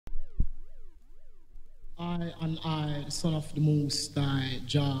I and I, the son of the Most High,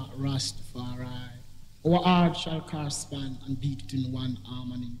 Jah Rastafari. Our heart shall correspond and beat in one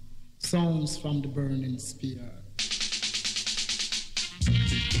harmony. Sounds from the burning spear.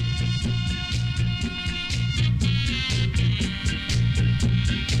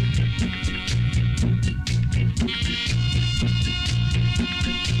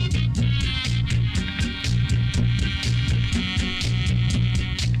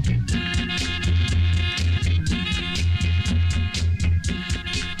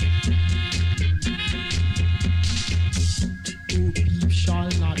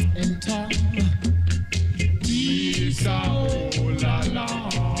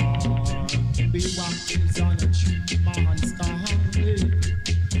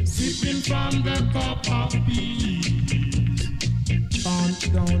 From the cup of peace, chant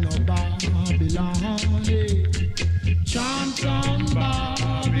down a Babylon, chant down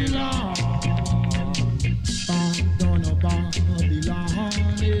Babylon, chant down a Babylon,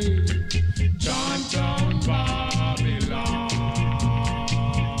 chant down Babylon.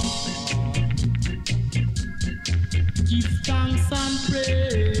 Give thanks and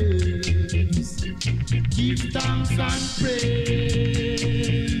praise, give thanks and praise.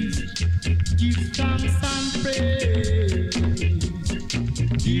 Give thanks and praise.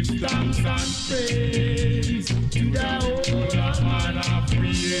 Give thanks and praise to the whole man of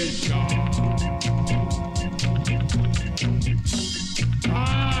creation.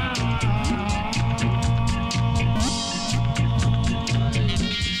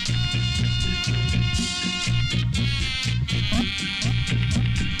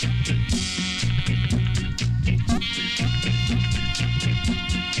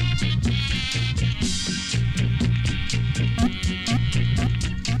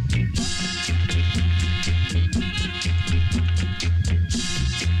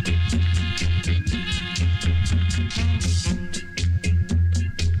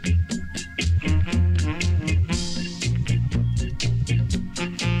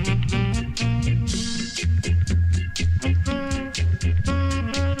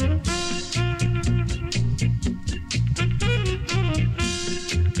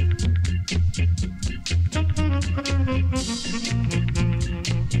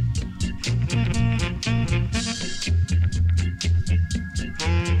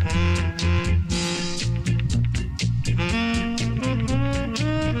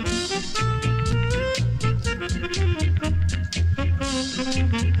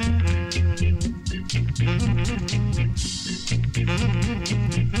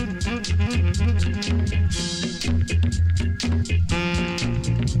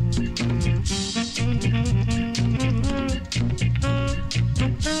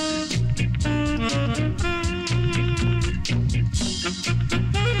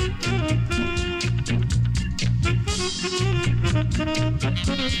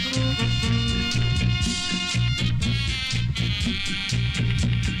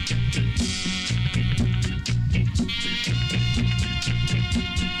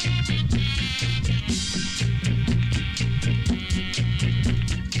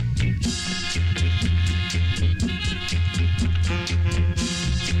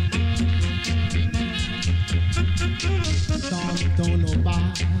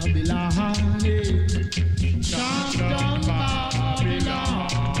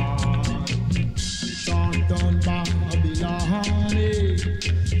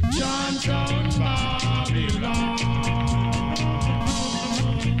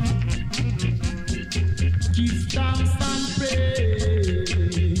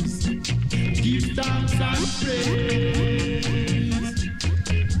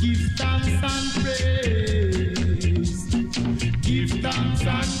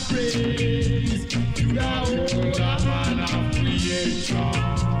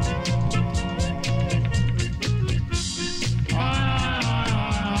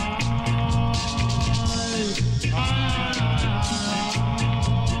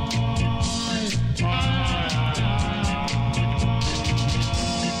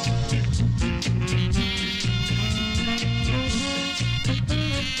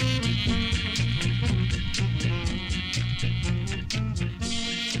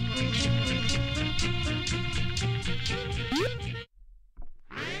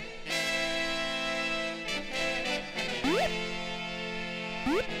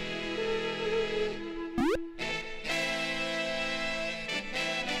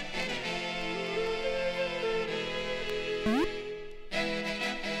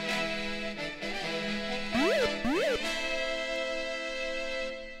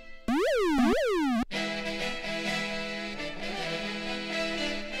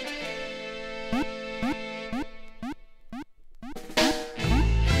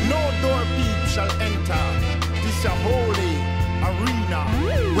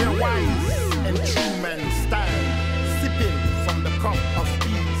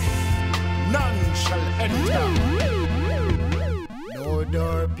 enter. No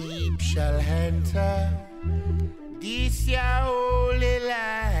door peep shall enter. This your holy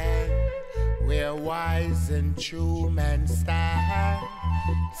land, where wise and true men stand,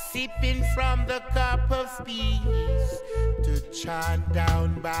 sipping from the cup of peace to chant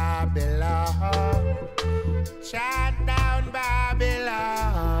down Babylon. Chant down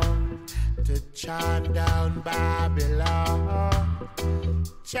Babylon, to chant down Babylon.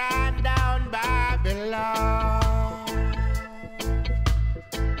 Chant down Babylon.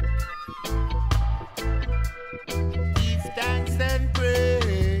 Give thanks and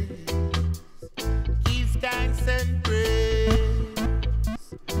praise. Give thanks and praise.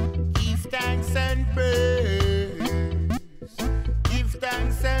 Give thanks and praise. Give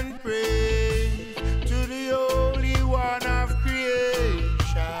thanks and praise to the Holy One of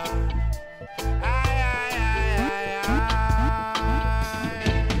creation. Aye, aye, aye, aye,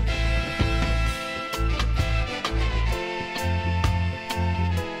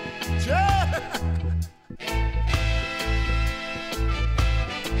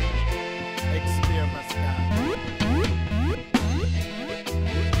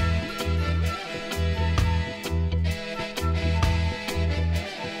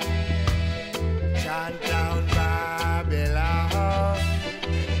 chant down Babylon,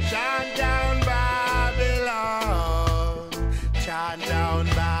 chant down Babylon, chant down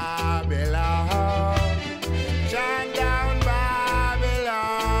Babylon, chant down Babylon.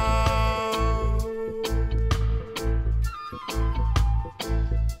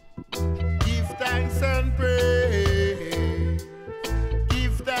 Give thanks and praise,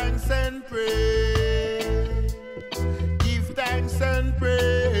 give thanks and praise, give thanks and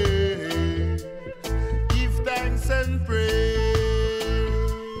praise, give thanks and praise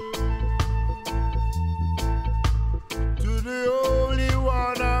to the Holy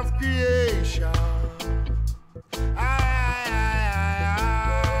One of creation. Aye, aye, aye,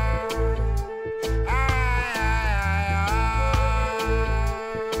 aye, aye.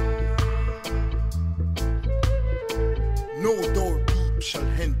 No door peep shall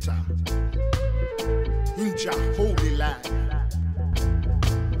enter in Jah holy land,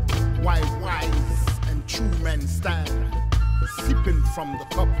 while wise and true men stand, sipping from the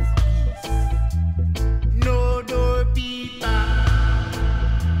cup of peace. No door peep, I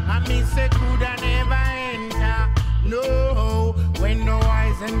mean say coulda never enter. No, when the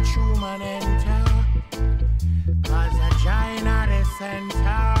wise and true man enter, 'cause a giant at the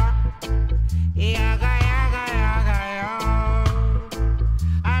center. Yaga, yaga, yaga, yo.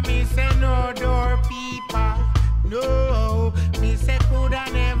 I mean say no door peeper. No, me say coulda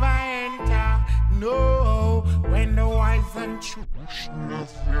never enter. No, when the wise and true.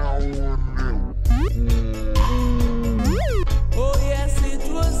 Oh yes, it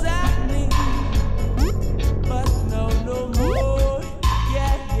was happening, but now no more.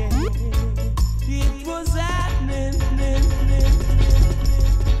 Yeah, yeah, it was happening.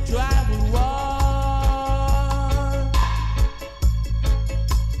 Tribal war.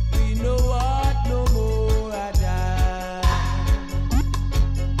 We know what no more I die.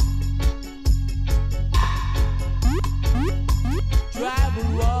 Tribal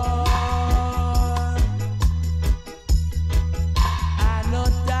war. I know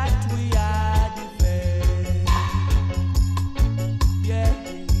that we are defending. Yeah,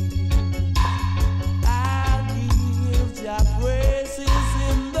 I'll give your praises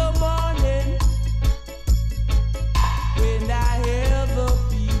in the morning when I hear the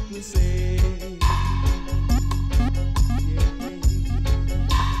people say, yeah.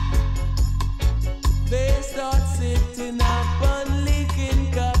 They start sitting up and licking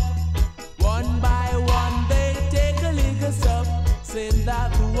cup. One by one they take a lick of sup, saying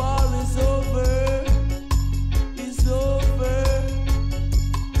that the war is over, it's over.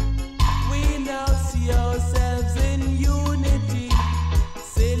 We now see ourselves in unity,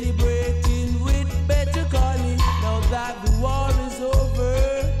 celebrating with better calling. Now that the war is over,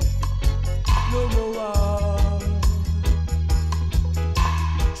 no more war.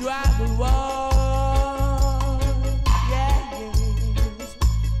 Tribal war. Yeah, yes.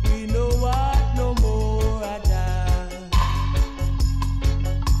 We know what no more I die.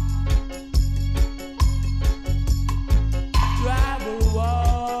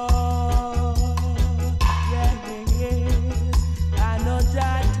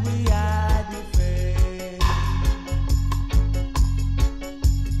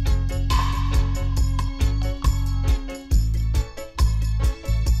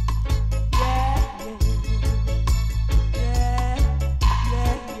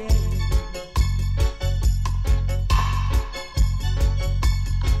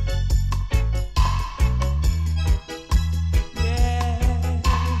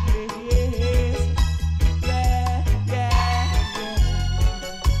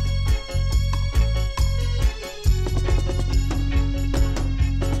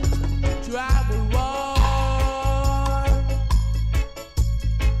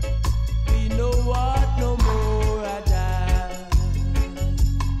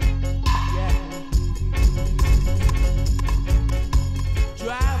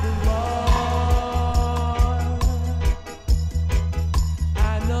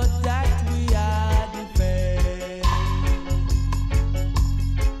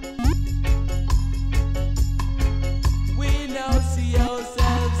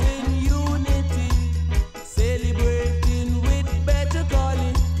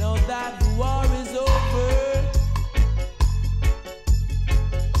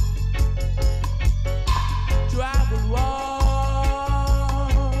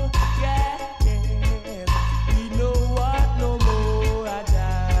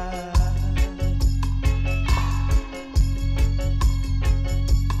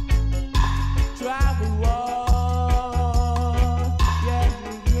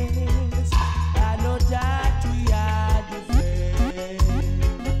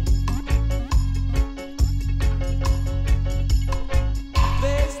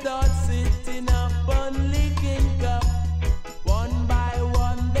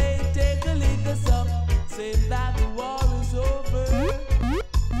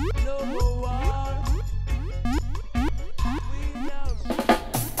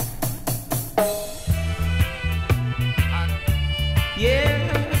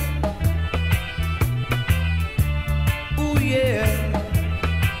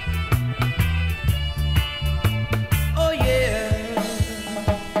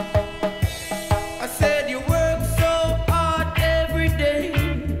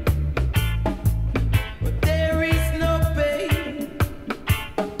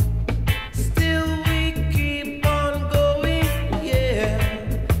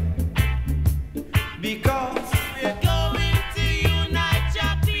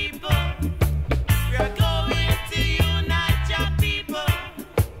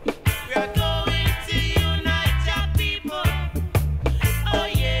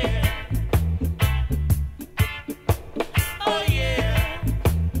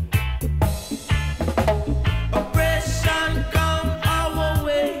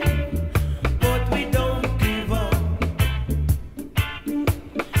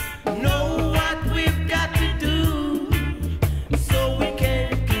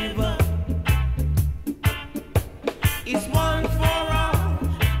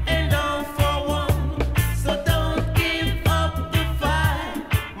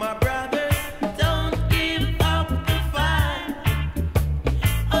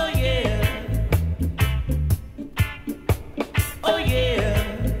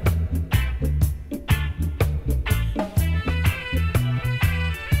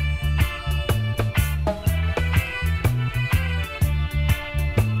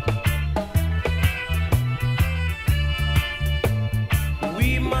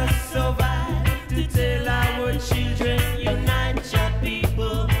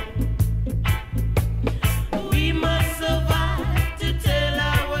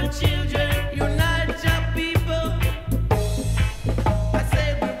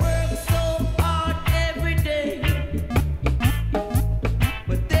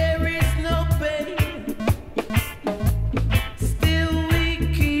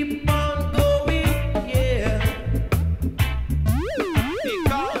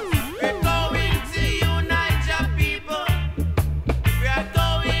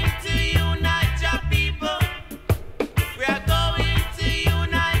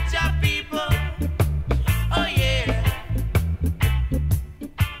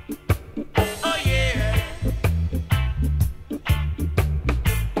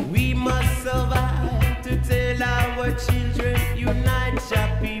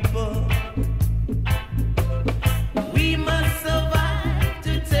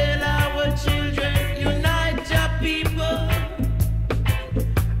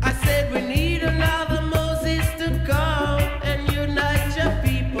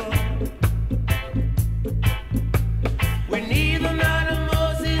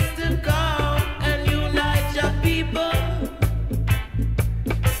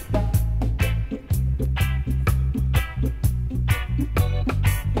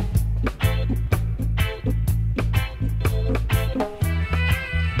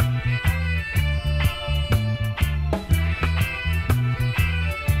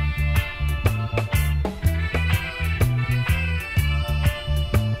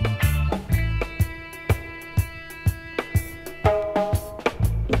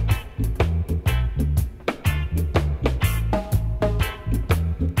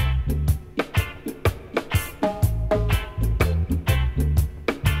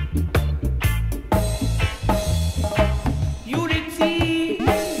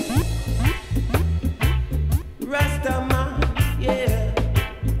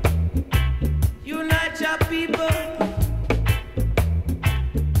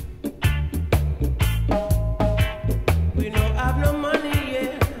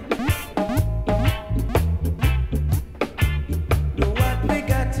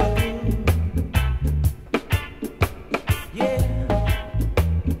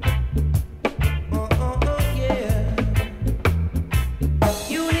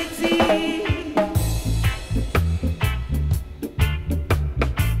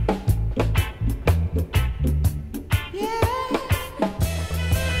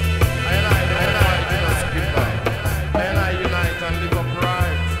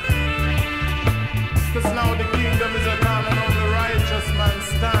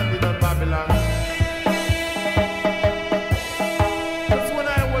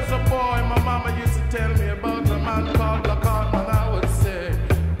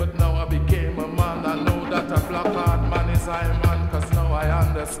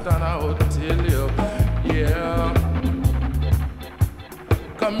 kill you. Yeah.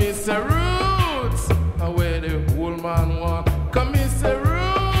 Come here, say roots, where the old man want. Come here, say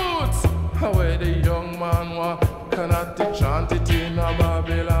roots, where the young man want. Cannot chant it in a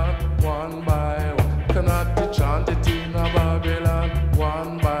Babylon one by one. Cannot chant it in a Babylon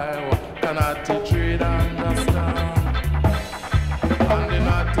one by one. Cannot trade and understand. And the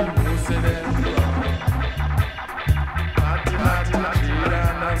naughty who say them wrong. Naughty trade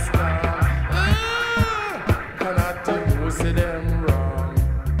and understand. Cannot who say them wrong.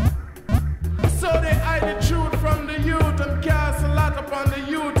 So they hide the truth from the youth and cast a lot upon the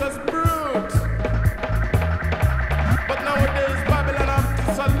youth as brutes. But nowadays Babylon have to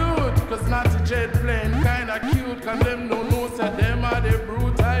salute, cause Natty Jet playing kinda cute, cause them don't know say them are the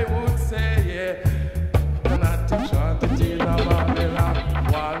brute, I would say, yeah. Natty chant it in a Babylon,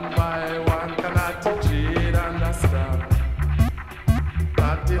 one by one, Natty Jet understand.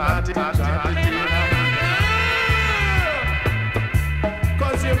 Natty chant it in a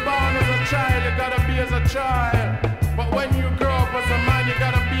Cause you're born as a child, you gotta be as a child. But when you grow up as a man, you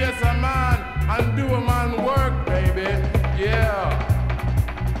gotta be as a man and do a man work, baby. Yeah.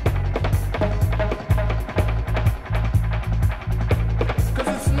 Cause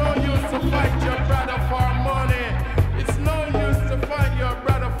it's no use to fight your brother for money. It's no use to fight your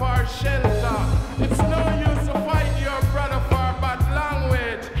brother for shelter. It's no use to fight your brother for bad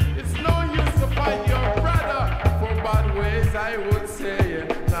language. It's no use to fight your brother for bad ways, I would say.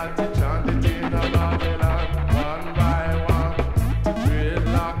 Not to chant it in a Babylon, one by one. To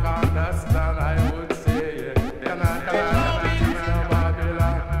dreadlock, understand, I would say. Can I chant it in a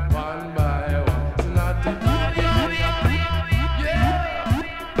Babylon, one by one. To not to yeah.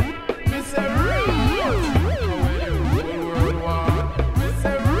 Me say roots, away the whole world want. Me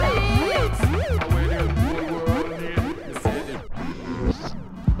say roots, away the whole world need. Me say the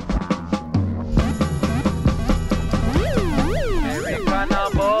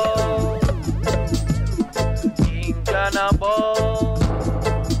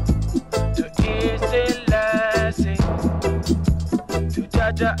to easy lesson, to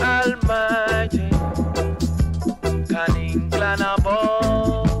Judge Almighty, can England a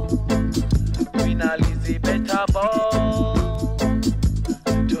ball, Queen Elizabeth a ball,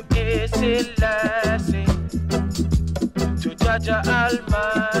 to easy lesson, to Judge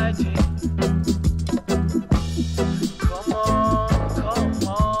Almighty. Come on,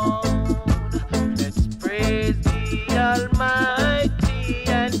 let's praise the Almighty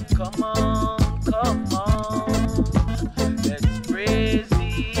and come on, let's praise the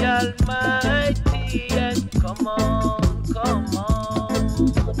Almighty and come on,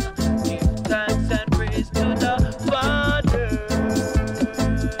 give thanks and praise to the Father.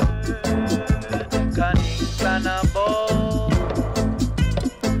 Can England a ball,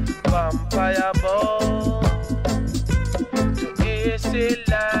 vampire ball, to easy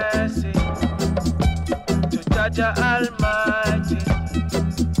lassie, to Judge Almighty,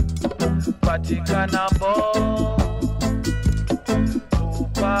 Vatican a ball,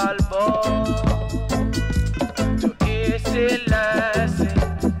 Opal ball, to easy lassie,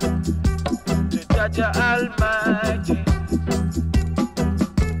 to Judge Almighty,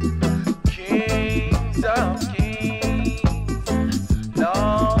 Kings of kings,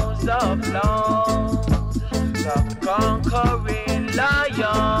 Lords of lords, the conquering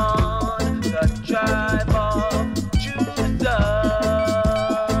lion, the tribe of Judah.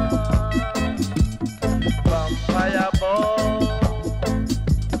 Vampire ball,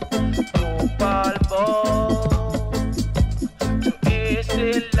 Opal ball, to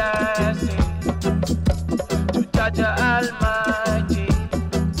easy lassie, to Judge Almighty,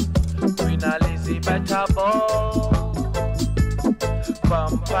 Queen Elizabeth a ball,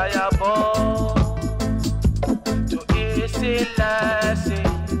 vampire ball, to easy lassie,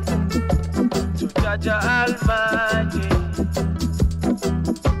 to Judge Almighty.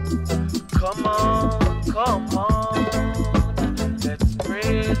 Come on, let's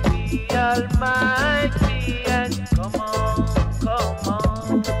praise the Almighty and come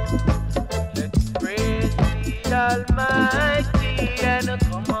on, let's praise the Almighty and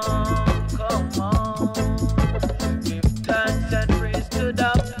come on, give thanks and praise to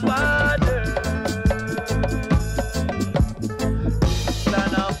the Father.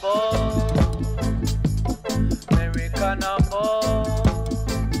 England a ball, American a ball,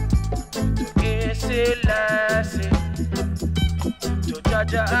 to easy lassie, to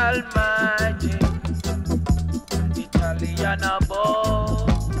Judge Almighty, Italian a ball,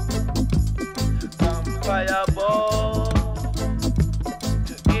 vampire ball,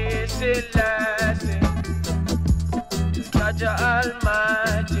 to easy lassie, to Judge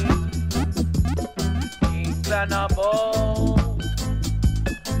Almighty, Glanabo,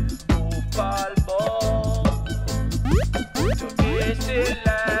 Upalbo, to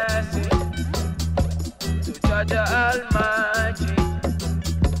Selassie, to Jaja Almighty,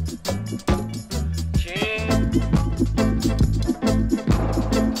 King.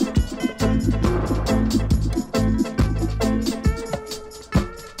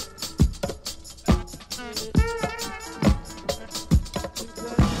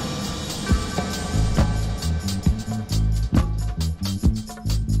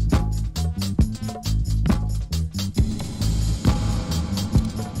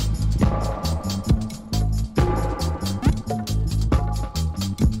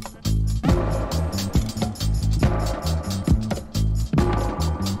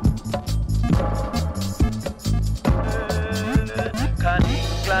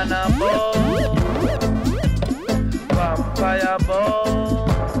 Vampire Ball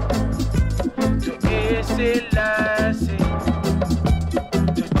to Selassie,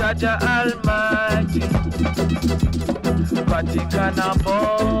 to Jaja Almighty, Vatican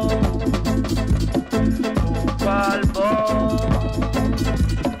Ball, Upal Ball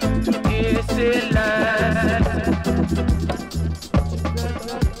to Selassie.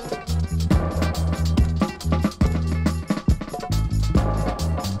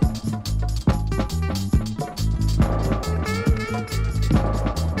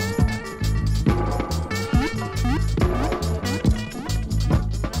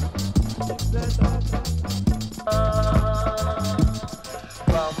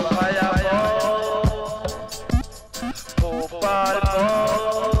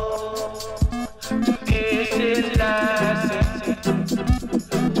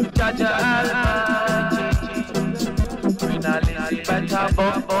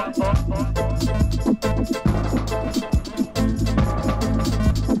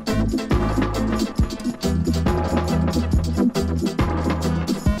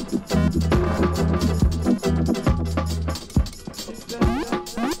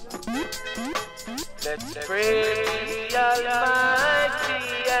 Let's pray Almighty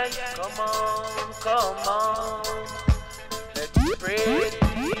and come on. Let's pray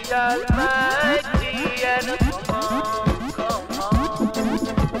the Almighty and come on.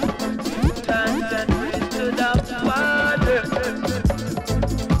 Dance and praise to the Father.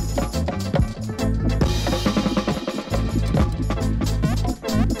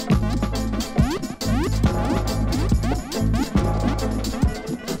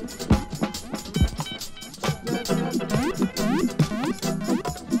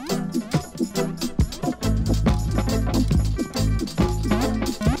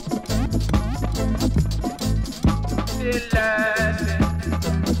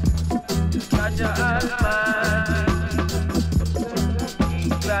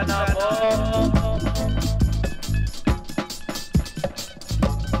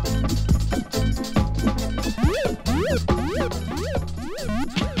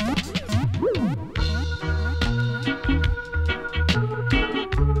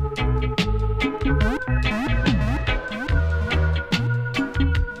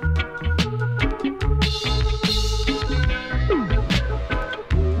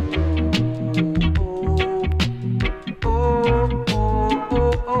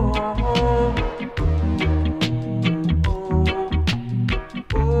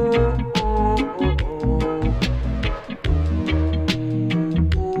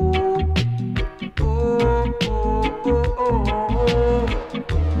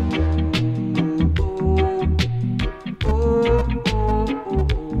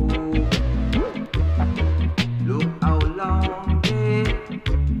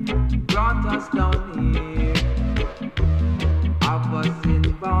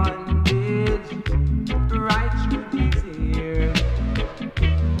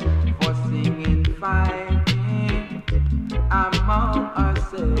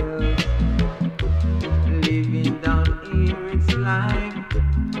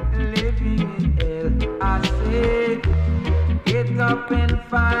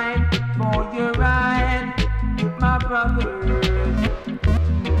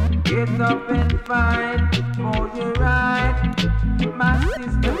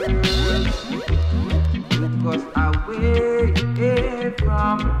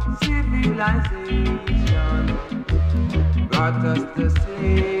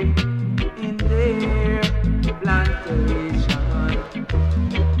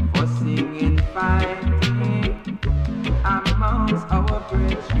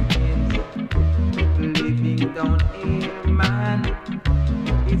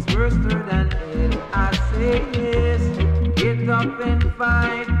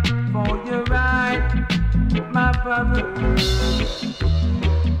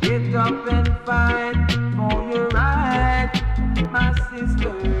 Get up and fight for your right, my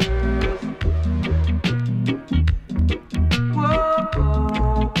sisters. Whoa,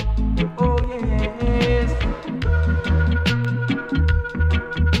 oh, oh yes.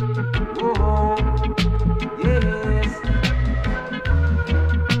 Whoa, yes.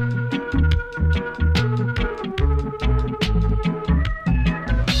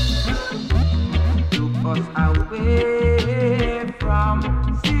 Took us away from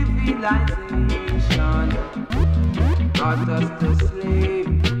civilization, brought us to slave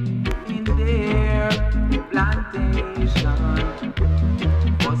in their plantation,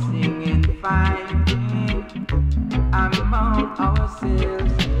 fussing and fighting among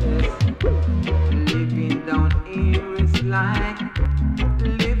ourselves, yes. Living down here is like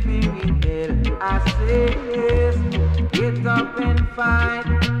living in hell. I say yes, get up and fight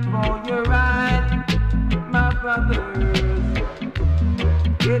for your right, my brothers.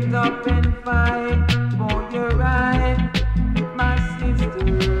 Get up and fight for your right, my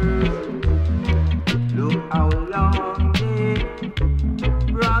sisters. Look how long they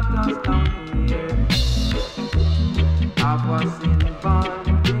brought us down here. Have us in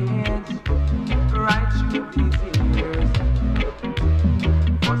bondage right through these years.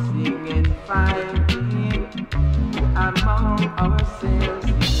 Fussing and fighting among ourselves,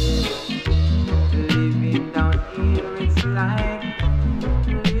 yes. Living down here, it's like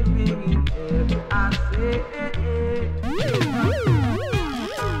living in hell. I say,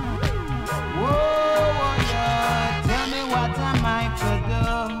 whoa, yeah. Tell me what am I to do?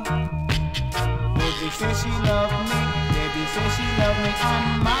 Baby say she love me, baby say she love me, and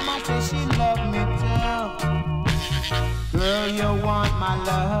mama say she love me too. Girl, you want my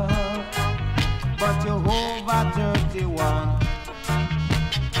love, but you're over 31.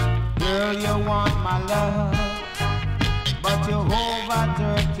 Girl, you want my love, but you're over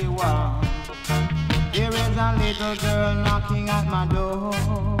 31. There is a little girl knocking at my door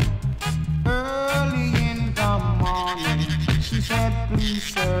early in the morning. She said, please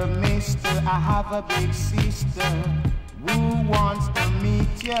sir, mister, I have a big sister who wants to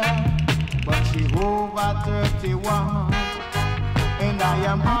meet ya, but she over 31 and I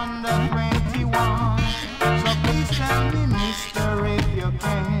am under 21. So please tell me, mister, if you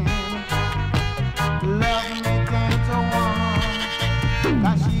can love me 10 to 1,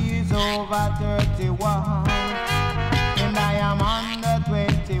 'cause she is over 31 and I am under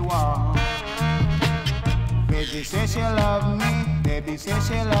 21. Baby say she love me, baby say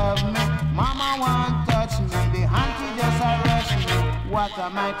she love me, mama won't touch me, the auntie just a rush me. What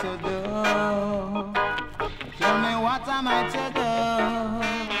am I to do? Tell me what am I to do?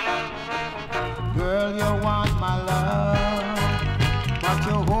 Girl, you want my love, but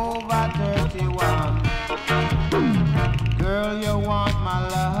you're over 31. Girl, you want my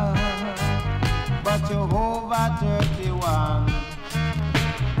love, but you're over 31.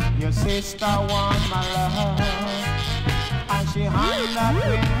 Your sister want my love, and she under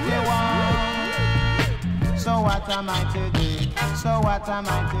 21. So what am I to do? So what am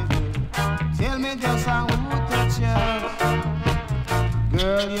I to do? Tell me just who touch you.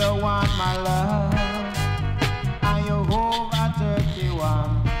 Girl, you want my love, and you're over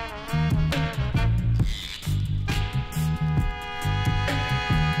 31.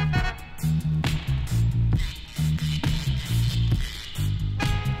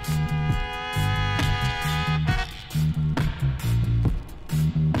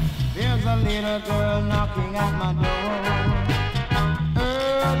 There's a little girl knocking at my door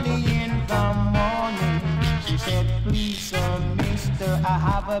early in the morning. She said, please sir, mister, I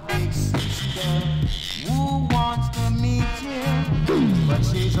have a big sister who wants to meet you, but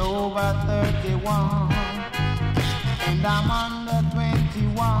she's over 31 and I'm under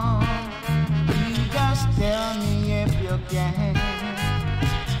 21. Please just tell me if you can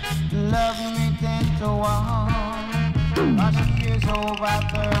love me 10 to 1, 'cause she is over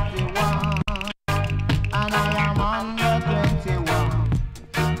 31 and I am under 21.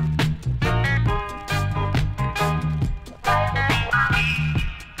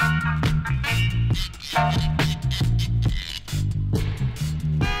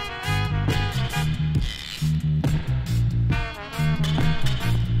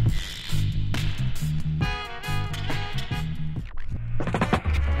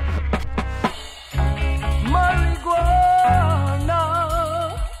 Marijuana,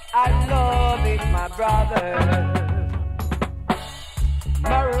 I love it, my brother.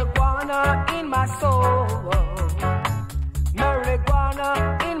 Marijuana in my soul, marijuana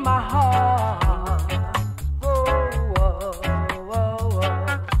in my heart. Oh, oh, oh, oh.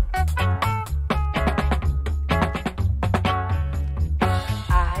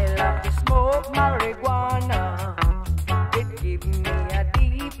 I smoke marijuana, it gives me a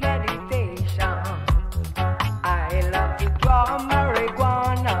deep meditation. I love to draw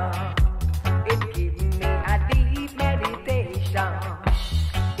marijuana, it gives me a deep meditation.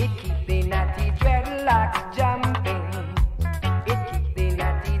 It keeps the natty dreadlocks jumping, it keeps the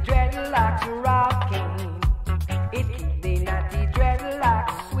natty dreadlocks rocking, it keeps the natty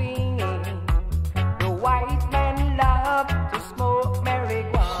dreadlocks swinging. The white men love to smoke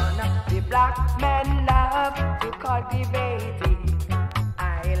marijuana, the black men love to cultivate it.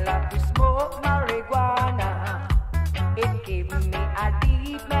 I love to smoke marijuana, it gives me a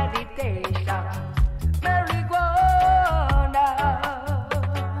deep meditation. Marijuana,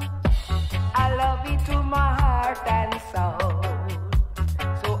 I love it to my heart and soul,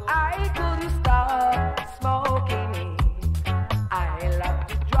 so I couldn't stop smoking it. I love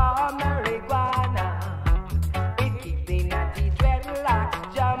to draw marijuana, it keeps the natty dreadlocks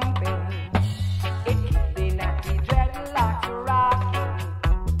jumping, it keeps the natty dreadlocks rocking,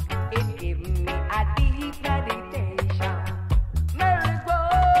 it gives me a deep meditation.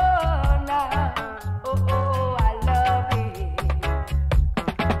 Marijuana, oh, oh, I love it.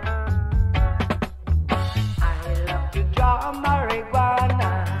 I love to draw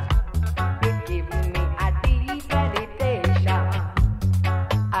marijuana, it gives me a deep meditation.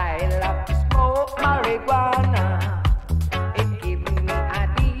 I love to smoke marijuana, it gives me a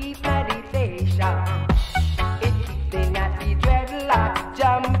deep meditation. It keeps the natty dreadlocks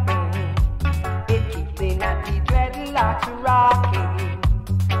jumping, it keeps the natty dreadlocks rocking,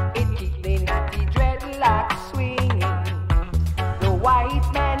 it keeps the natty dreadlocks swinging. The white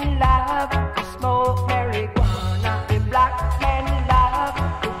men love to smoke marijuana, the black men love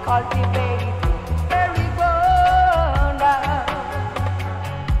to cultivate it. Marijuana,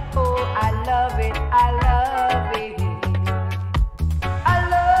 oh, I love it, I love it, I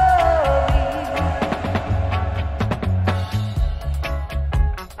love it.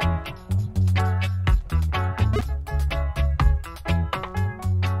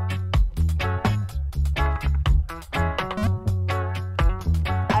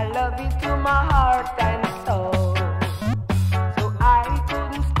 I love it to my heart and soul, so I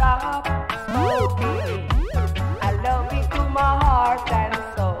couldn't stop smoking. I love it to my heart and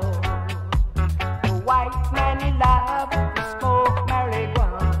soul. The white man love to smoke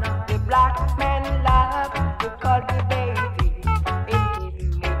marijuana, the black man love to cultivate it. It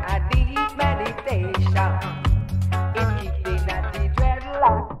gives me a deep meditation. It keeps the natty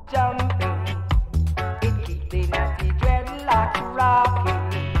dreadlocks jumping, it keeps the natty dreadlocks rocking.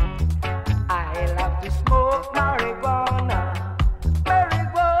 I love to smoke marijuana,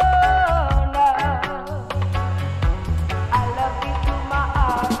 marijuana. I love it to my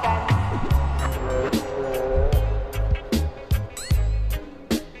heart and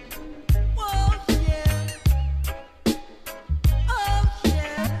oh yeah, oh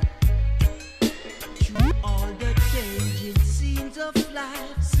yeah. Through all the changing scenes of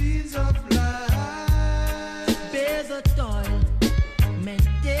life, bear the toil,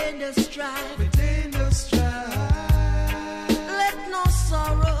 maintain the strife. Let no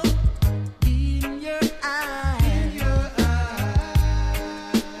sorrow in your eyes,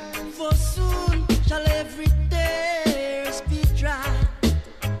 for soon shall every tear be dry.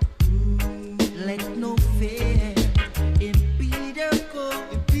 Let no fear impede your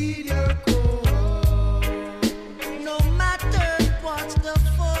course. No matter what's the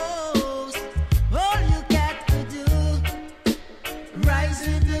foes, all you got to do, rise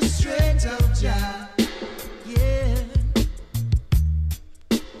in the strength of Jah, yeah,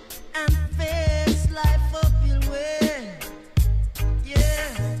 and face life up your way,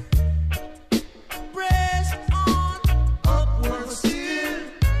 yeah. Press on upward still,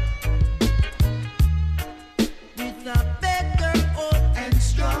 with a better hope and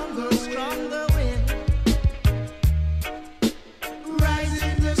stronger will. Rise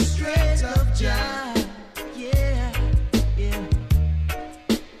in the strength of Jah, yeah, yeah,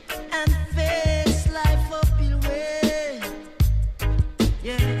 and face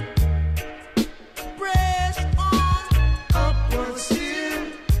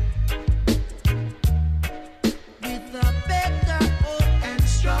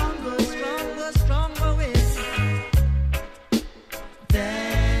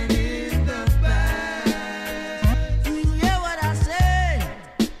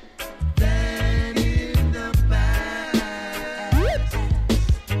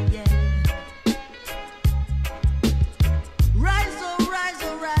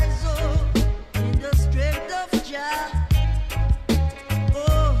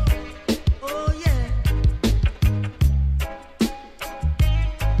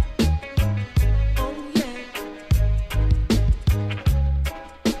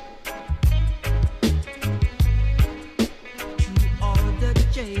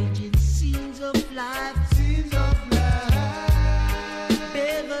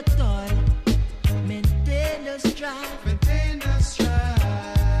the toil, maintain the strife,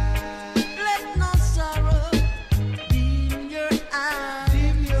 let no sorrow dim your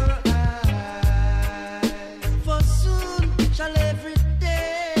eyes, for soon shall every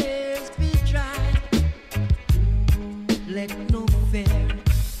tears be dry. Let no fear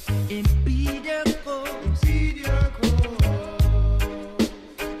impede your course.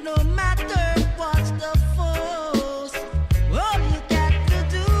 No matter what's the force, all you got to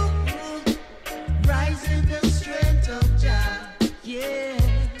do, rise in the strength of Jah, yeah,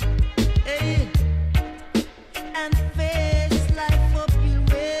 hey, and face life up your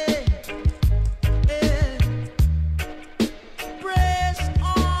way, yeah. Press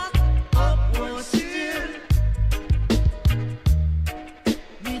on upward still,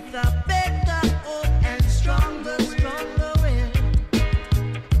 with a better hope and stronger will.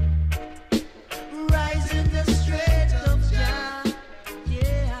 Rise in the strength of Jah,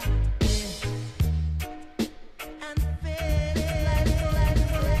 yeah, and face life.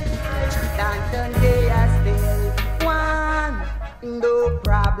 Downtown they are still one, no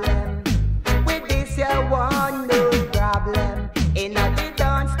problem. With this you one, no problem. In the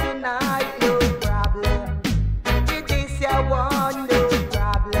dance tonight, no problem. With this you one, no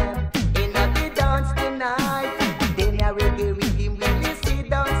problem. In the dance tonight, then you reggae rhythm really sit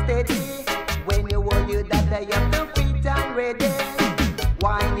down steady. When you want you that you have to fit and ready.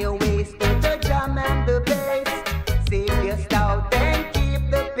 Wind your waist to the drum and the bass. Save your stout and keep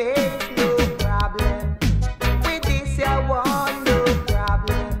the pace, no problem. With this you want, no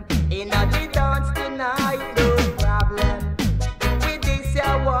problem. In the dance tonight, no problem. With this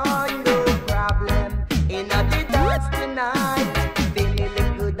you want, no problem. In the dance tonight, then you look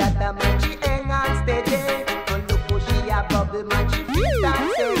good at the man she hang on steady. Don't look how she a bubble man she fit and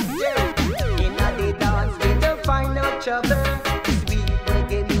sexy. In the dance we don't find no trouble. Sweet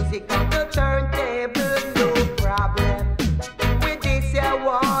reggae music on the turntable, no problem. With this you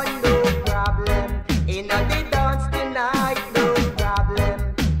want, no problem. In the dance tonight, no problem.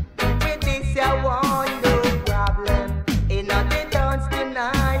 With this you want, no problem. In the dance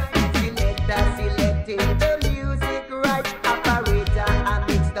tonight, selecting the music right. Operator and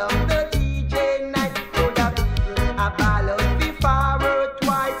mixed up the DJ night. So the people a ball out before or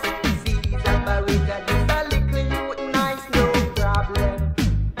twice. Sees operator just a little youth nice, no problem.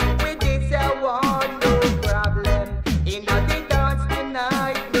 With this you want, no problem. In the dance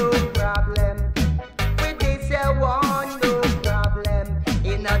tonight, no problem. With this you want, no problem.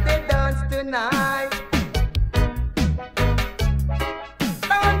 In the dance tonight.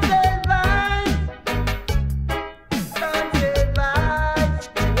 Don't say vibes,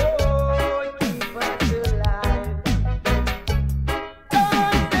 oh, keep us alive.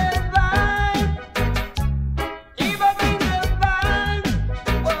 Don't say vibes, keep us in the vibe,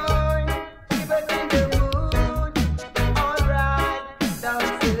 boy, keep us in the mood. Alright,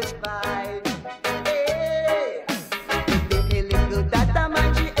 don't say vibes, hey. If you look good at the man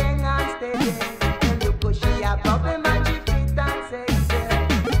she hang on steady, and look how she a bubble man she fit and sexy.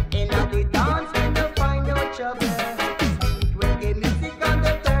 In the dance we don't find no trouble. Sweet reggae music on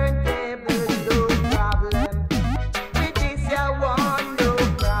the turntable, no problem. With this you want, no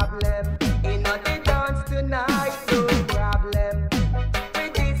problem. In the dance tonight, no problem.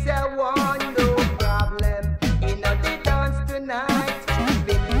 With this you want, no problem. In the dance tonight,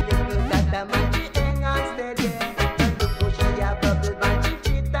 baby look good at the man she hang on steady, and look how she a bubble man she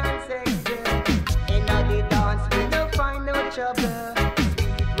fit and sexy. In the dance we don't find no trouble.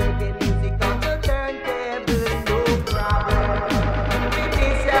 Sweet reggae music on the turntable, no problem. With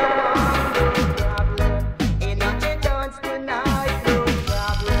this you want, no problem. In the dance tonight, no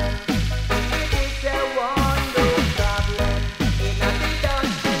problem. With this you want, no problem. In the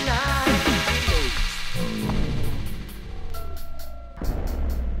dance tonight.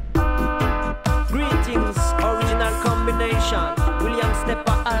 Greetings, original combination. William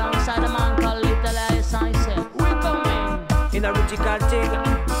Stepper Alongside a man called Little Ice, I said, we coming. in a radical thing.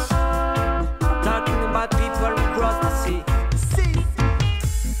 Talking about people across the sea.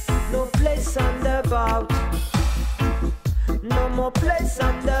 No place on the boat. No more place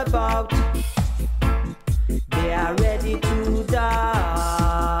on the boat. They are ready to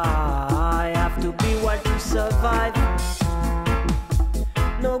die. Have to be wild to survive.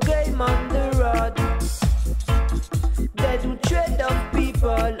 No game on the road. They do trade off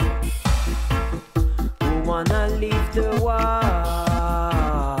people who wanna leave the war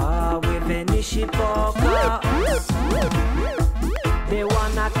with any ship or car. They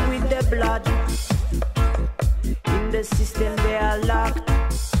wanna quit the blood. In the system they are locked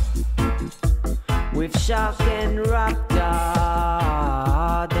with shark and raptor.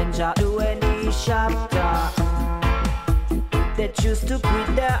 then Jah do any chapter. They choose to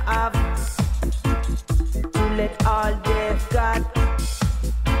quit their have, to let all they've got,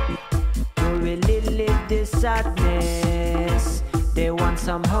 to really live this sadness. They want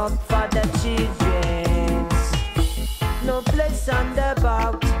some hope for the children. No place on the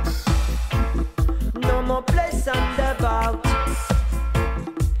boat, no more place on the boat.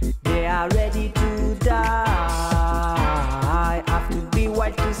 They are ready to die, have to be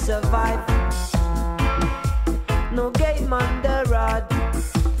wild to survive. No game on the road,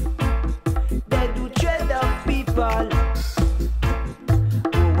 they do trade of people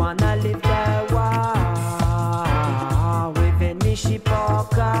who wanna live their war with any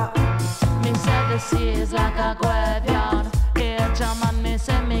shipoka. Me say the sea is like a graveyard. Here, German, me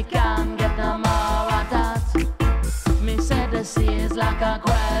say me can't get no more of that. Me say the sea is like a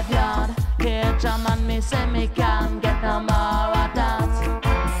graveyard. Here, German, me say me can't get no more of that.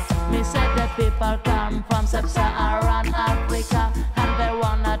 Me say the people come from sub-Saharan Africa, and they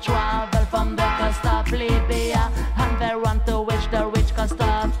wanna travel from the coast of Libya, and they want to reach the rich coast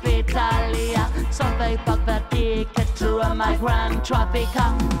of Italia. So they pack the ticket to a migrant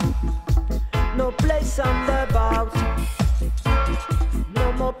trafficker. No place on the boat,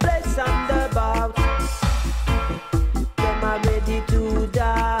 no more place on the boat. Them are ready to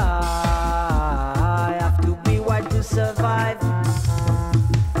die, have to be wild to survive.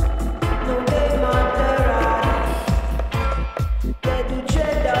 No game on the ride, they do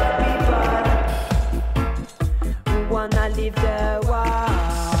trade of people who wanna live their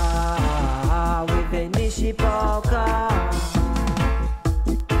war with any shipoka.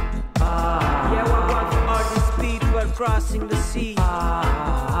 Yeah, we want for all these people crossing the sea,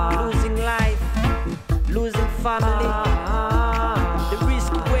 losing life, losing family, the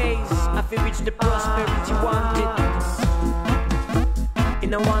risky ways, I feel reach the prosperity wanted. You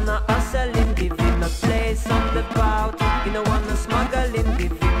don't wanna hustling, give him a place on the boat. You don't wanna smuggling,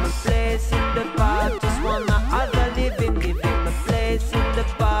 give him a place in the boat. Just wanna other living, give him a place in the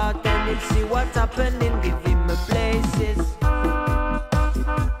boat. And he'll see what's happening, give him a places.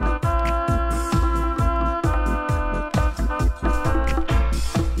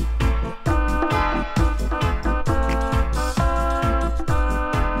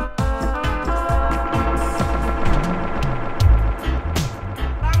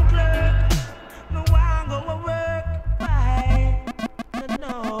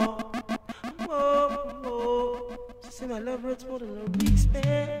 My love hurts more than a week's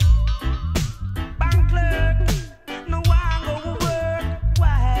pay. Bank clerk, no one go to work.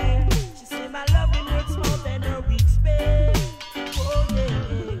 Why? She say my loving hurts more than a week's pay. Oh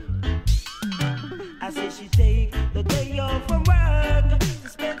yeah. I say she take the day off from work to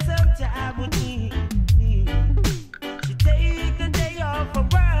spend some time with me. She take the day off from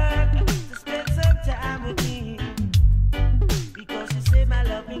work to spend some time with me. Because she say my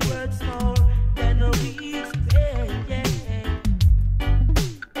loving hurts more than a week's pay. Yeah.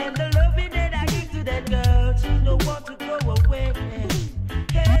 And the loving that I give to that girl, she don't want to go away.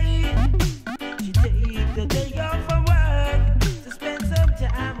 Hey, she take the day off from work to spend some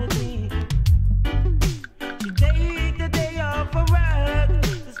time with me. She take the day off from work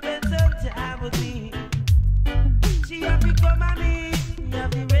to spend some time with me. She have to come at me, she have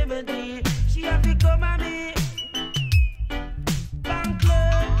to remedy. She have to come at me. Bank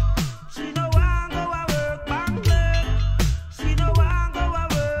clerk, she know I go to work. Bank clerk, she know I go to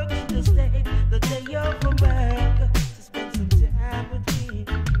work. She just take the day off from work to spend some time with me.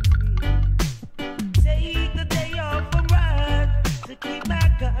 Take the day off from work to keep my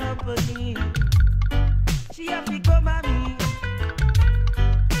company. She have to come at me.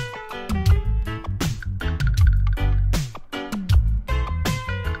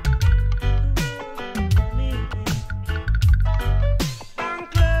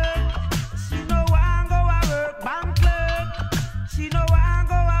 Bank clerk, she know I go to work. Bank clerk, she know I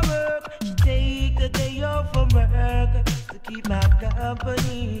go to work. She take the day off from work to keep my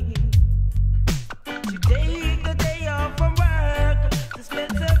company. She take the day off from work to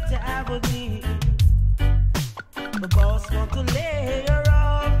spend some time with me. The boss want to lay her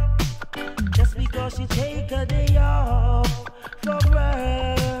off just because she take a day off from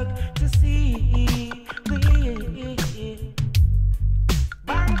work to see me.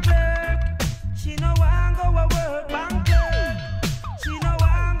 Bank clerk, she know I go to work. Bank clerk, she know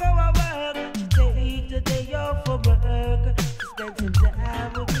I go to work. She take the day off from work to spend some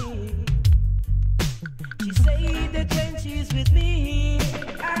time with me. She say the trenches with me.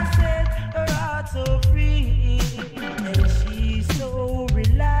 I said,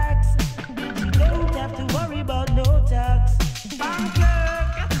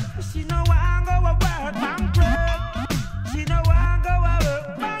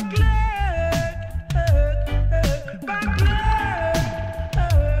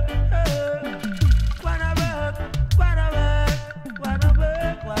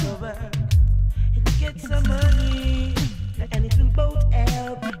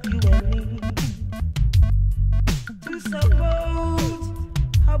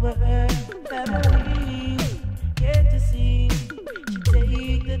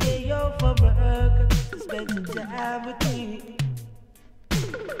 for work to spend some time with me.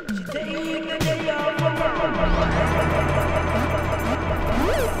 She take the day off from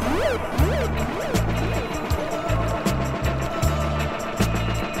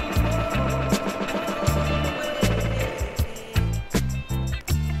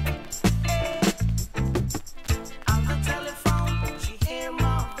On the telephone, she hear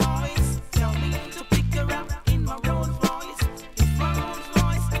my voice. Tell me to pick her up in my Rolls Royce. If my Rolls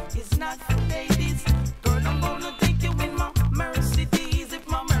Royce is not for ladies, girl, I'm gonna take you in my Mercedes. If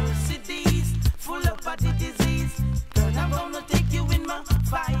my Mercedes full up of the disease, girl, I'm gonna take you in my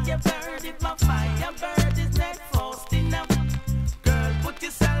Firebird. If my Firebird is not fast enough, girl, put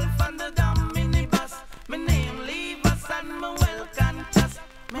yourself on the damn minibus. My name leave us and my well conscious.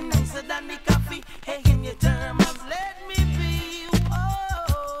 Me nicer than the coffee, hey, in your thermos. Let me be,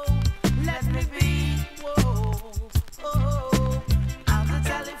 whoa, let me be, whoa, oh. On the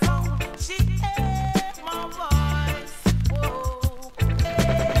telephone, she heard my voice, whoa,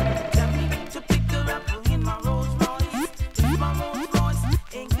 hey. Tell me to pick her up in my Rolls Royce. If my Rolls Royce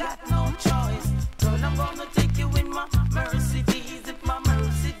ain't got no choice, girl, I'm gonna take you in my Mercedes. If my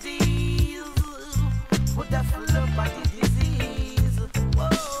Mercedes would have full up body disease, whoa,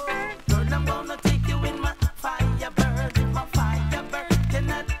 girl, I'm gonna take you in my Firebird. If my Firebird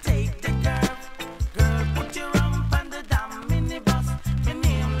cannot take the curve, girl, put your rump on the damn minibus. Me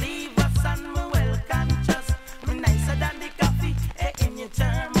name leave us and me well conscious. Me nicer than the coffee, eh, in your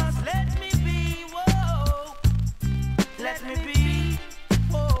thermos. Let me be, whoa, let me be,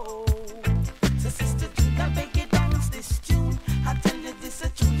 whoa. So sister June, I beg you dance this tune. I tell you this a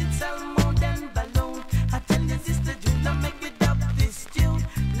tune, it sell more than balloon. I tell you sister June, I make you dub this tune.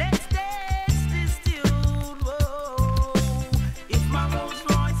 Let's dance this tune, whoa. If my Rolls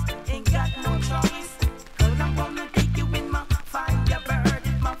Royce ain't got no choice, girl, I'm gonna take you in my Firebird.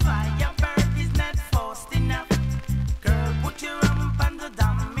 If my Firebird is not fast enough, girl, put your rump on the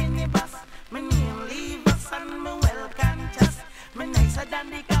damn minibus. Me name leave us and me well conscious. Me nicer than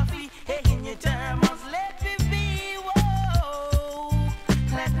the coffee, hey, in your thermos. Let me be, whoa,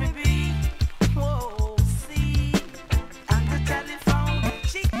 let me be, whoa. See, on the telephone,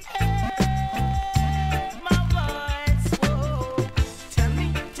 she heard my voice, whoa. Tell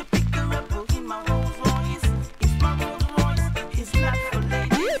me to pick her up in my Rolls Royce. If my Rolls Royce is not for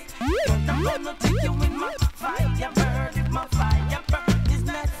ladies, girl, I'm gonna take you in my Firebird. If my Firebird is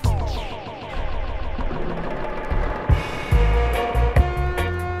not for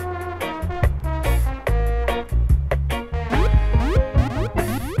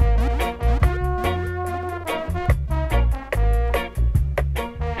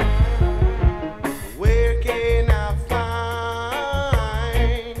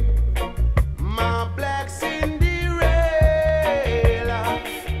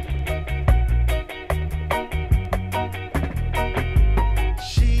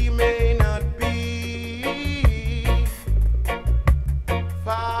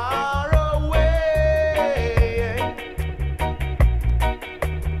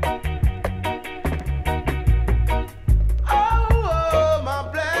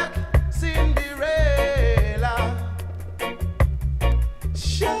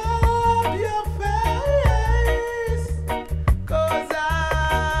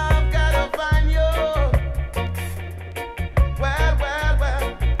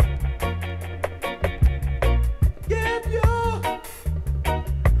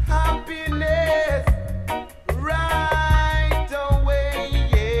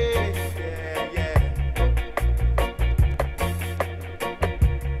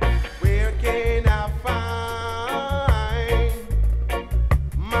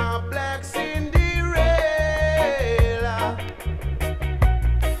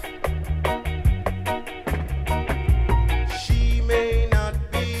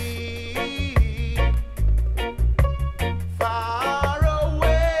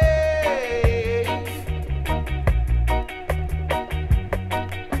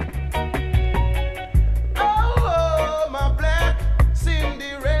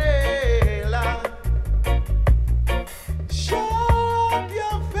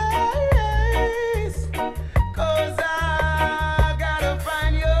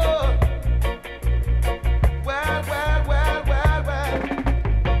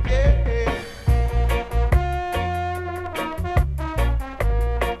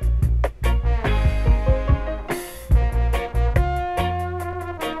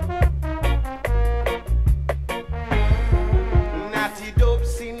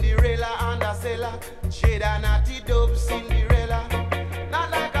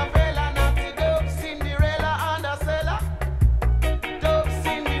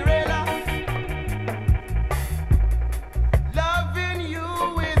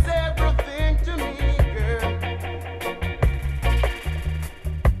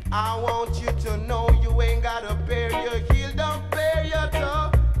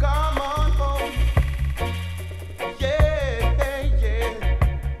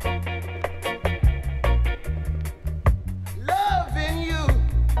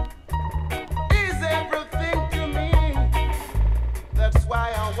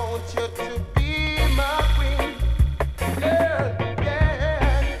want you to be my queen, girl,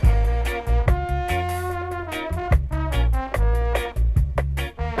 yeah.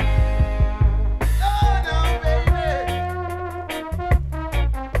 Oh no, baby.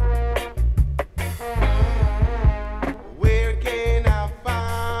 Where can I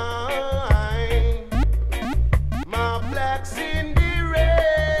find my black Cinderella?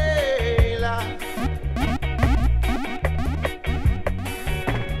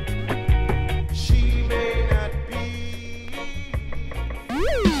 She may not be.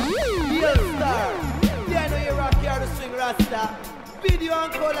 Real star. Yeah, I know you rock here to swing Rasta. Video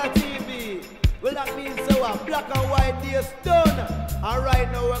and color TV. Well, that means so what? Black and white days done. And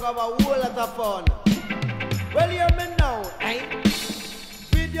right now we're gonna have a whole lot of fun. Well, hear me now, eh?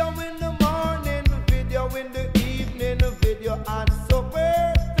 Video in the morning, video in the evening, video at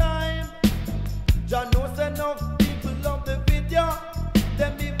supper time. Jah knows enough people love the video.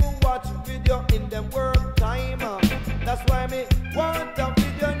 Them even watch video in them work time. That's why me want a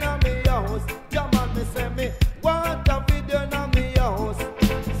video in me house. Jah man, me say me want a video in me house.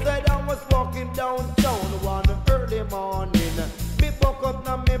 Said I was walking downtown one early morning. Me woke up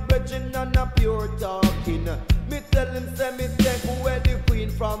now me brethren and a pure talking. Me tell him say me take away the queen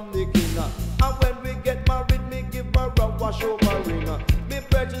from the king. And when we get married me give her a wash over ring. Me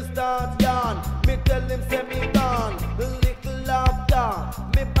brethren start yarn. Me tell him say me gone. Little laughter.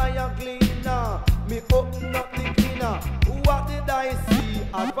 Me buy a cleaner. Me open up the cleaner. What did I see?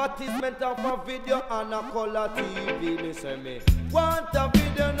 Advertisement of a video and a color TV. Me say me want a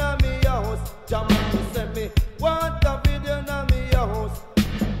video in me house. Jaman me say me want a video in me house.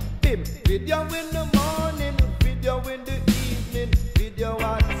 Bim, video in the morning, video in the evening, video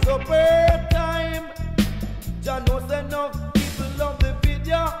at supper time. Jah knows enough people love the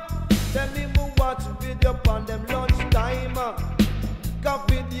video. Them even watch video on them lunchtime. Cause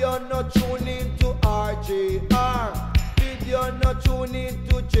video no tune into RJR. Video no tune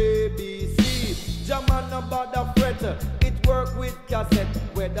into JBC. Jaman no bother fret. It work with cassette.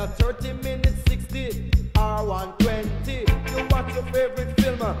 Whether 30 minutes, 60 or 120. You watch your favorite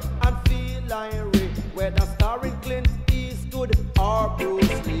film and feel irate. Whether starring Clint Eastwood or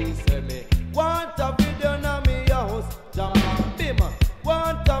Bruce Lee. Say me want a video in me house. Jaman bim.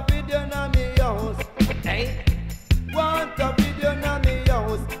 Want a video in me house. Hey. Want a video in me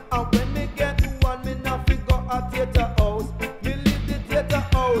house. And when me get one, me not fi go a theater house. Me leave the theater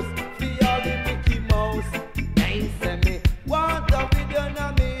house fi all the Mickey Mouse. Hey, say me want a video in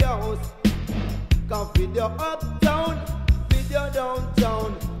me house. Cause video uptown, video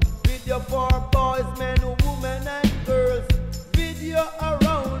downtown, video for boys, men, women and girls, video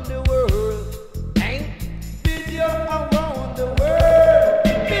around the world. Hey, video around the world.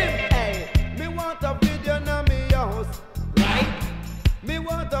 Hey, me want a video in me house. Right? Me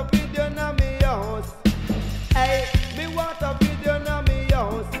want a video in me house. Hey, me want a video in me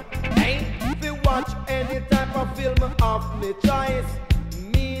house. Hey, if you watch any type of film of me choice.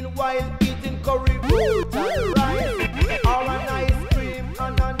 Meanwhile eating curry roll and rice, or an ice cream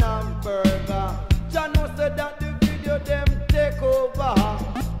and an hamburger. Jah know said that the video them take over.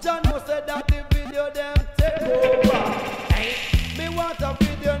 Jah know said that the video them take over. Hey, me want a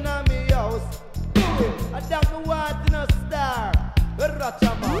video in me house. Do it. I don't want no star.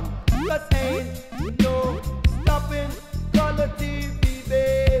 Rachaman, cause ain't no stopping color TV,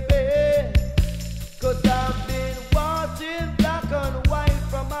 baby. Cause I've been watching black and white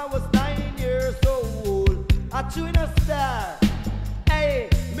from I was 9 years old. I tune a star. Hey,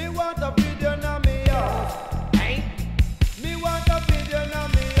 me want a video in me house. Hey, me want a video in me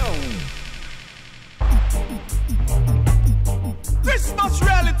house. Christmas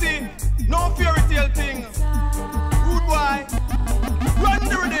reality, no fairy tale thing. Rude boy, run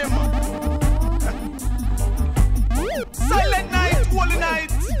the rhythm. Silent night, holy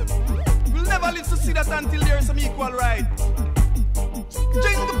night. We'll never live to see that until there's some equal right.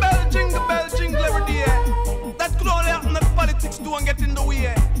 Jingle bell, jingle every day. That could only happen if politics don't get in the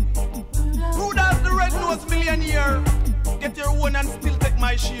way. Rude as the red-nosed millionaire. Get your own and still take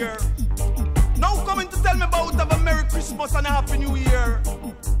my share. Now coming to tell me about have a Merry Christmas and a Happy New Year.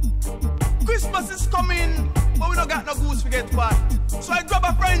 Christmas is coming, but we don't got no goose to get fat. So I grab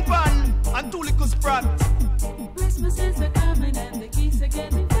a frying pan and 2 little sprat. Christmas is a coming and the geese are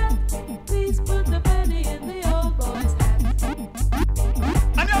getting fat. Please put the penny in the old boy's hat.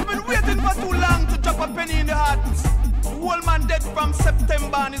 And I've been waiting for too long to drop a penny in the hat. The old man dead from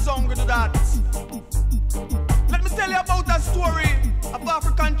September and is hungry to that. Let me tell you about a story of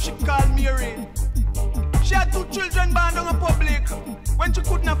African chick called Mary. She had 2 children born on a public. When she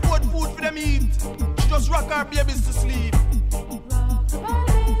couldn't afford food for them eat, she just rock her babies to sleep.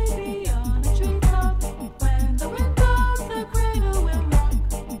 Rock-a-bye.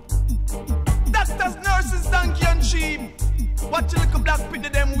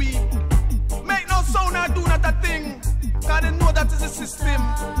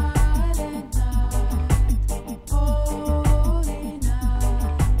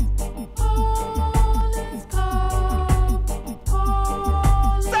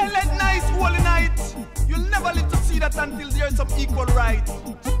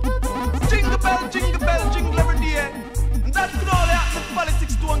 Jingle bell, jingle every day. And that could only happen if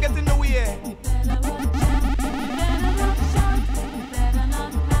politics don't get in the way.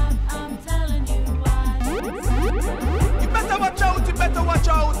 You better watch out, you better watch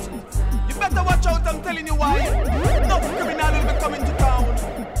out. You better watch out, I'm telling you why. No criminal will be coming to town.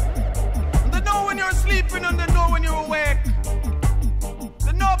 And they know when you're sleeping and they know when you're awake.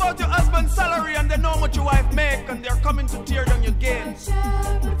 They know about your husband's salary and they know how much your wife make, and they're coming to tear down your game.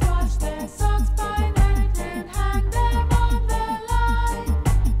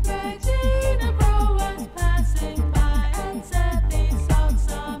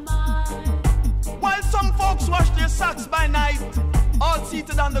 While some folks wash their socks by night, all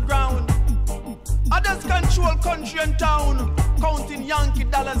seated on the ground, others control country and town, counting Yankee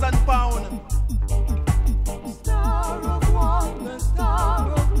dollars and pound. Star of wonder,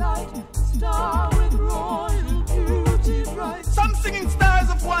 star of light, star with royal beauty bright. Some singing stars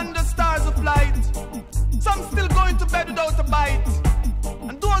of wonder, stars of light. Some still going to bed without a bite.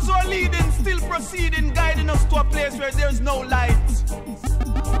 And those who are leading still proceeding, guiding us to a place where there's no light.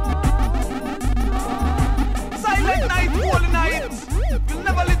 Silent night, holy night. You'll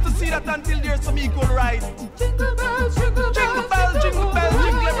never live to see that until there's some equal right. Jingle bells, jingle bells, jingle bells, jingle bells,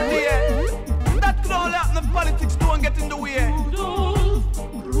 jingle every day. That could only happen if politics don't get in the way.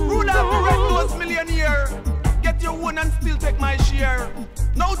 Rudolph the red-nosed millionaire, get your one and still take my share.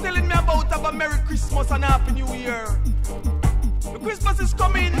 Now telling me about have a Merry Christmas and Happy New Year. The Christmas is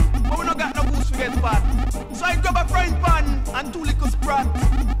coming, but we not got no goose to get fat. So I grab a frying pan and 2 little sprat.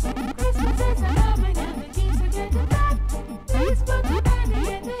 Christmas is coming and the keys are getting fat. Please put the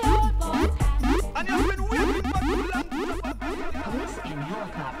penny in the old boy's hat. And you've been waiting for too long. Police in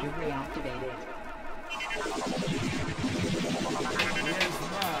helicopter reactivated. Yes,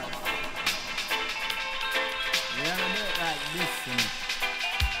 man. Yeah, we do it like this.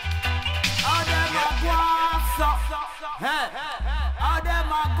 How them a go so? Hey, how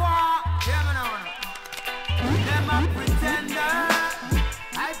them a go? Hear me now. Them a pretender,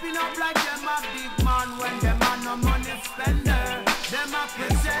 hyping up like them a big man when them a no money spender. Them a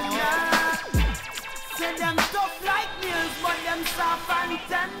pretender, say them tough like nails, but them soft and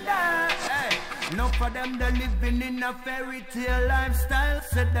tender. Hey. Enough for them they living in a fairy tale lifestyle.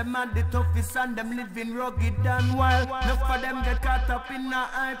 Said them are the toughest and them living rugged and wild. Enough for them get caught up in a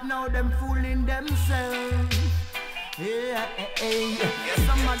hype, now them fooling themselves. Yeah,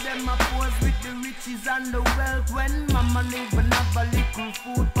 some of them are pose with the riches and the wealth. When mama even have a little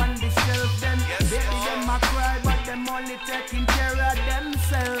food on the shelf, then baby them a cry, but them only taking care of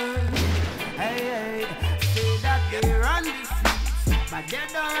themselves. Hey, say that they run the streets, but they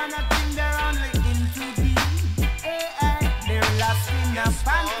don't run a thing, they're only into the they're lost in a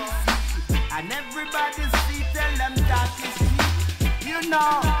fantasy, and everybody see tell them that is cheap. You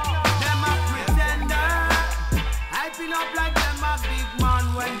know, them a pretender, hyping up like them a big man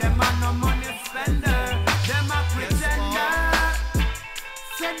when them a no money spender. Them a pretender,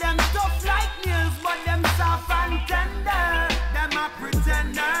 say them tough like nails, but them soft and tender. Them a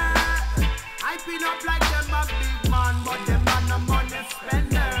pretender, hyping up like them a big man, but them a no money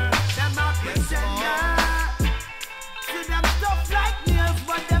spender. Them a pretender, see them tough like nails,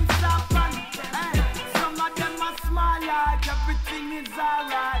 but them soft and tender. Some of them are small like everything is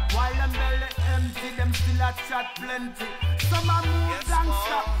alright, while them belly empty, them still a chat plenty. Some a move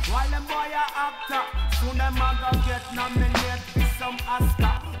gangster, while them boy a actor. Soon them a go get nominated for some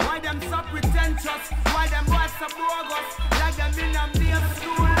Oscar. Why them so pretentious? Why them boys so bogus? Like them in a beer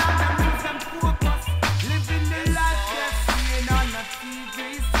school and them lose them focus. Living the life they're seeing on a TV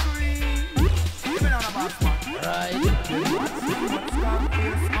screen. Living on a boss man. Right.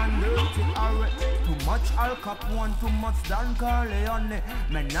 Too much Al Capone, too much Don Corleone.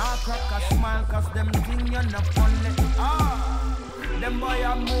 Me nah crack a smile cause them think you're not funny. Them boy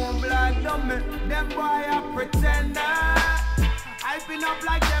a move like dummy, them boy a pretender, hyping up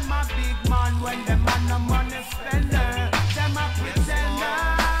like them a big man when them a no money spender. Them a pretender,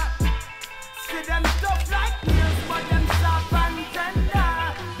 see them tough like nails but them soft and tender.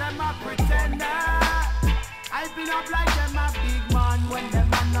 Them a pretender, hyping up like